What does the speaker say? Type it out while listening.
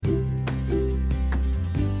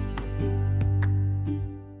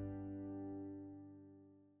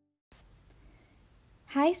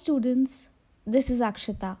Hi students, this is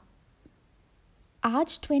Akshita.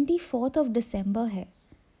 आज 24 दिसंबर है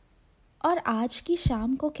और आज की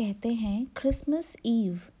शाम को कहते हैं क्रिसमस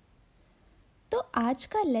ईव। तो आज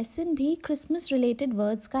का लेसन भी क्रिसमस रिलेटेड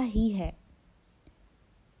वर्ड्स का ही है।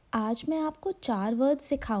 आज मैं आपको 4 वर्ड्स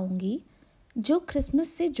सिखाऊंगी जो क्रिसमस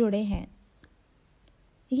से जुड़े हैं।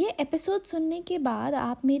 ये एपिसोड सुनने के बाद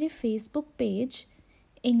आप मेरे फेसबुक पेज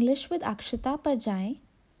इंग्लिश विद अक्षता पर जाएं।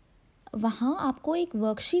 वहाँ आपको एक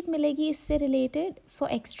वर्कशीट मिलेगी इससे रिलेटेड फॉर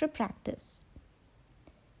एक्स्ट्रा प्रैक्टिस।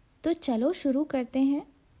 तो चलो शुरू करते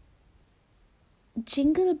हैं।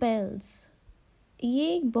 जिंगल बेल्स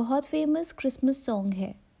ये एक बहुत फेमस क्रिसमस सॉन्ग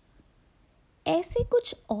है। ऐसे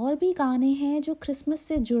कुछ और भी गाने हैं जो क्रिसमस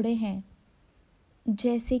से जुड़े हैं,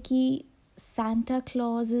 जैसे कि Santa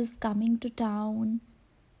Claus is coming to town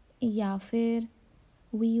या फिर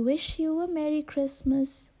we wish you a merry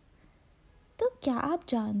Christmas. तो क्या आप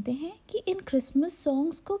जानते हैं कि इन क्रिसमस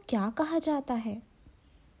सॉन्ग्स को क्या कहा जाता है?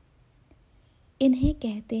 इन्हें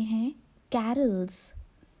कहते हैं कैरल्स।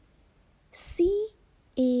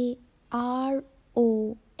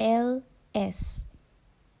 CAROLS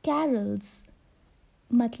कैरल्स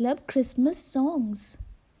मतलब क्रिसमस सॉन्ग्स।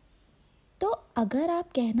 तो अगर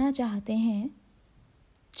आप कहना चाहते हैं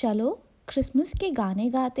चलो क्रिसमस के गाने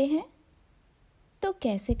गाते हैं, तो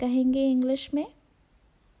कैसे कहेंगे इंग्लिश में?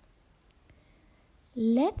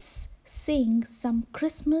 Let's sing some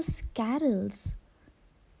Christmas carols.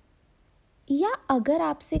 या अगर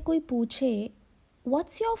आपसे कोई पूछे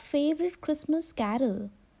What's your favorite Christmas carol?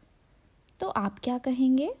 तो आप क्या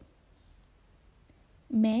कहेंगे?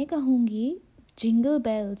 मैं कहूँगी Jingle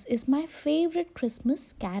Bells is my favorite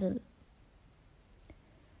Christmas carol.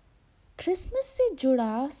 Christmas से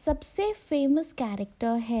जुड़ा सबसे फेमस कैरेक्टर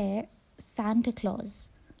है सांता क्लॉज।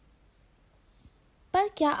 पर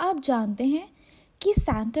क्या आप जानते हैं कि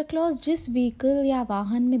सांता क्लॉज जिस व्हीकल या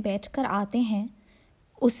वाहन में बैठकर आते हैं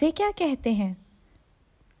उसे क्या कहते हैं?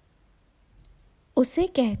 उसे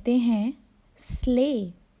कहते हैं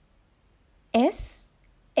स्ले।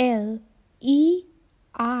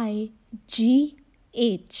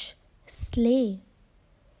 SLEIGH slay.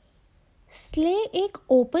 स्ले एक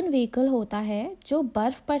ओपन व्हीकल होता है जो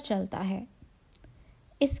बर्फ पर चलता है।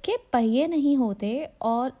 इसके पहिए नहीं होते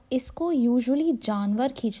और इसको यूजुअली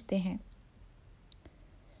जानवर खींचते हैं।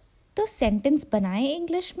 तो सेंटेंस बनाएं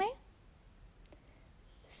इंग्लिश में।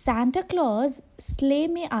 सांता क्लॉज स्ले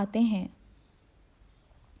में आते हैं।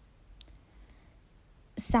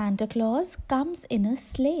 Santa Claus comes in a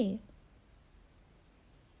slay.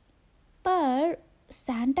 पर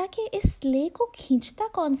सांता के इस स्ले को खींचता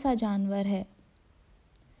कौन सा जानवर है?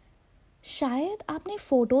 शायद आपने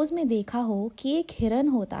फोटोज में देखा हो कि एक हिरन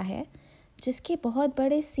होता है जिसके बहुत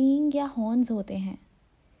बड़े सींग या हॉर्न्स होते हैं।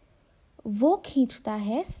 वो खींचता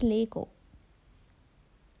है स्ले को।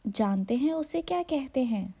 जानते हैं उसे क्या कहते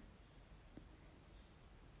हैं?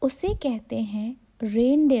 उसे कहते हैं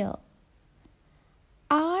रेनडियर।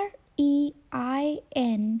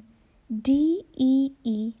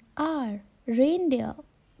 REINDEER reindeer.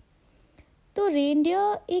 तो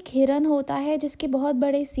रेनडियर एक हिरन होता है जिसके बहुत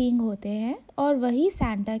बड़े सींग होते हैं और वही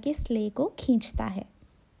सांता के स्ले को खींचता है।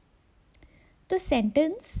 तो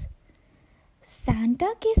सेंटेंस,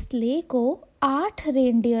 सांता के स्ले को 8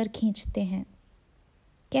 रेनडियर खींचते हैं।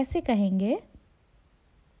 कैसे कहेंगे?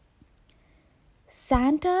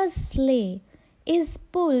 Santa's sleigh is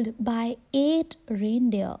pulled by 8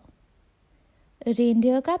 reindeer.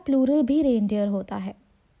 Reindeer का प्लूरल भी रेनडियर होता है।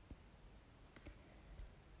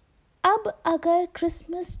 अब अगर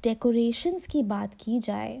क्रिसमस डेकोरेशंस की बात की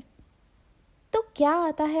जाए तो क्या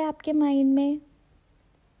आता है आपके माइंड में?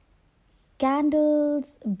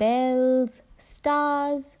 Candles, bells,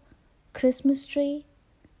 stars, Christmas tree.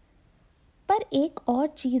 पर एक और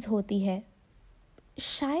चीज़ होती है,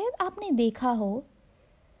 शायद आपने देखा हो,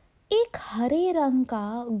 एक हरे रंग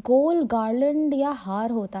का गोल गार्लैंड या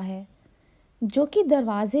हार होता है जो कि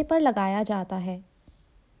दरवाजे पर लगाया जाता है।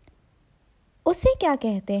 उसे क्या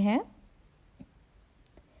कहते हैं?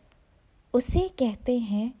 उसे कहते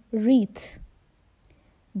हैं रीथ।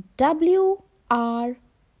 WREATH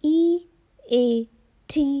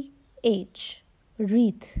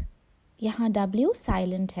wreath. यहाँ W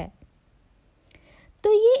साइलेंट है।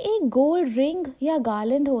 तो ये एक गोल रिंग या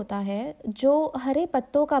गार्लैंड होता है जो हरे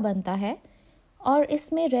पत्तों का बनता है और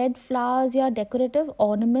इसमें रेड फ्लावर्स या डेकोरेटिव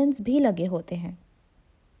ऑर्नामेंट्स भी लगे होते हैं।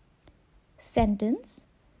 सेंटेंस,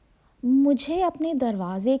 मुझे अपने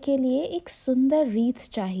दरवाजे के लिए एक सुंदर रीथ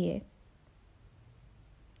चाहिए।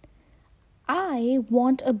 I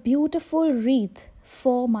want a beautiful wreath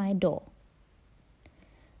for my door.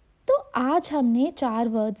 तो आज हमने 4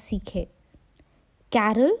 वर्ड सीखे।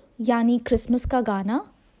 कैरल यानी क्रिसमस का गाना,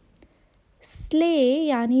 स्ले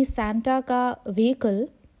यानी सैंटा का व्हीकल,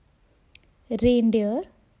 रेनडियर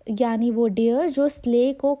यानी वो डियर जो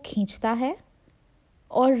स्ले को खींचता है,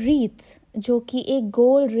 और रीथ जो कि एक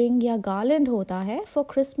गोल रिंग या गार्लैंड होता है for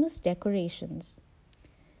Christmas decorations.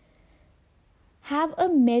 Have a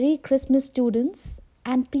Merry Christmas, students,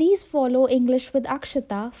 and please follow English with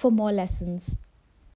Akshita for more lessons.